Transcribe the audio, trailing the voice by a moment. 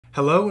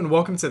Hello and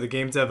welcome to the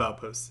GameDev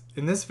Outpost.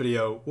 In this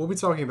video, we'll be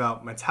talking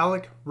about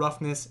metallic,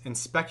 roughness, and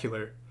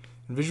specular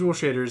in visual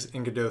shaders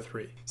in Godot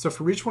 3. So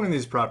for each one of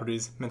these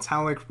properties,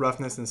 metallic,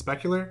 roughness, and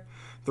specular,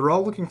 they're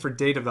all looking for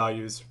data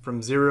values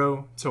from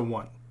 0 to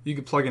 1. You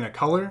could plug in a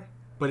color,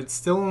 but it's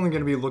still only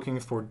going to be looking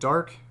for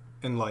dark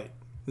and light,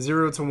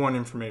 0 to 1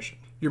 information.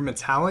 Your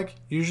metallic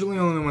usually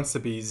only wants to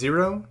be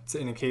 0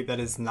 to indicate that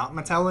it's not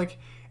metallic,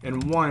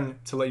 and 1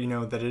 to let you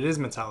know that it is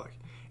metallic.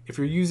 If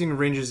you're using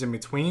ranges in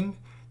between,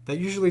 that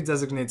usually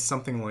designates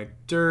something like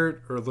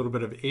dirt or a little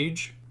bit of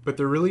age, but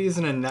there really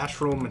isn't a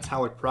natural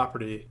metallic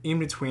property in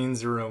between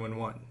 0 and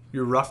 1.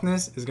 Your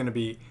roughness is going to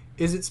be,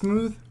 is it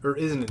smooth or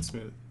isn't it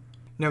smooth?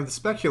 Now the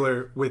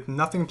specular, with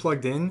nothing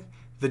plugged in,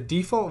 the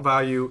default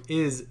value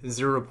is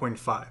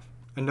 0.5.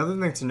 Another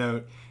thing to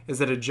note is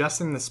that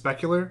adjusting the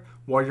specular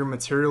while your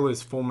material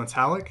is full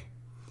metallic,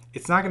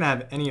 it's not going to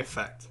have any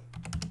effect.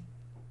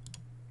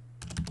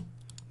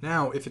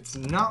 Now, if it's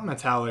not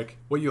metallic,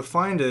 what you'll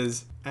find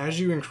is, as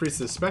you increase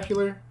the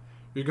specular,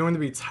 you're going to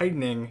be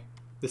tightening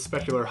the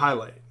specular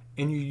highlight,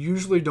 and you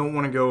usually don't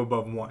want to go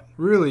above 1.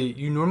 Really,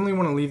 you normally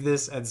want to leave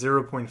this at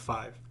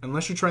 0.5,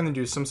 unless you're trying to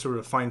do some sort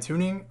of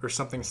fine-tuning or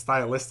something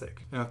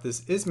stylistic. Now, if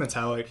this is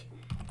metallic,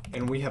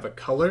 and we have a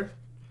color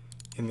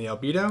in the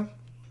albedo,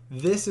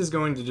 this is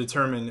going to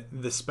determine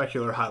the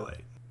specular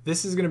highlight.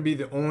 This is going to be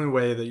the only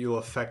way that you'll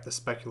affect the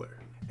specular,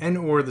 and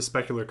or the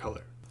specular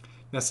color.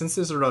 Now, since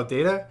these are all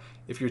data,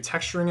 if you're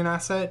texturing an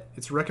asset,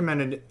 it's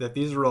recommended that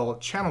these are all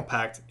channel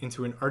packed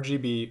into an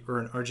RGB or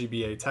an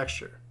RGBA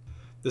texture.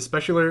 The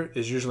specular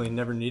is usually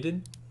never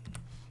needed,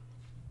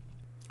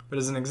 but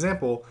as an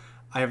example,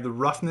 I have the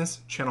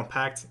roughness channel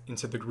packed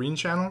into the green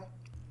channel,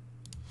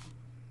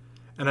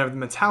 and I have the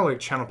metallic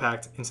channel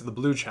packed into the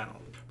blue channel.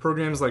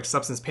 Programs like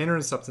Substance Painter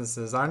and Substance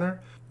Designer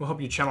will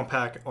help you channel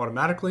pack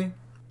automatically,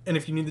 and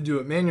if you need to do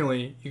it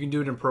manually, you can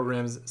do it in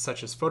programs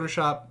such as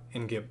Photoshop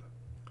and GIMP.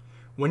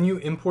 When you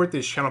import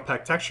these channel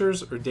pack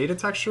textures or data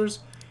textures,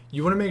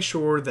 you want to make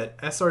sure that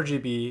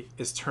sRGB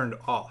is turned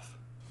off.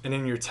 And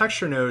in your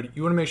texture node,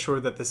 you want to make sure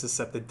that this is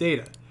set to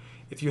data.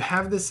 If you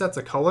have this set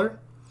to color,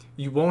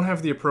 you won't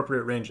have the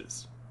appropriate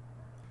ranges.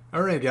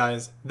 Alright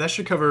guys, that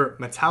should cover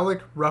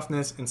metallic,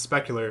 roughness, and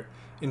specular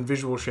in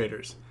visual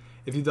shaders.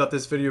 If you thought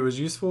this video was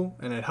useful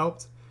and it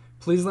helped,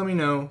 please let me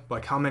know by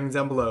commenting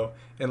down below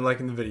and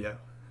liking the video.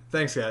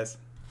 Thanks guys.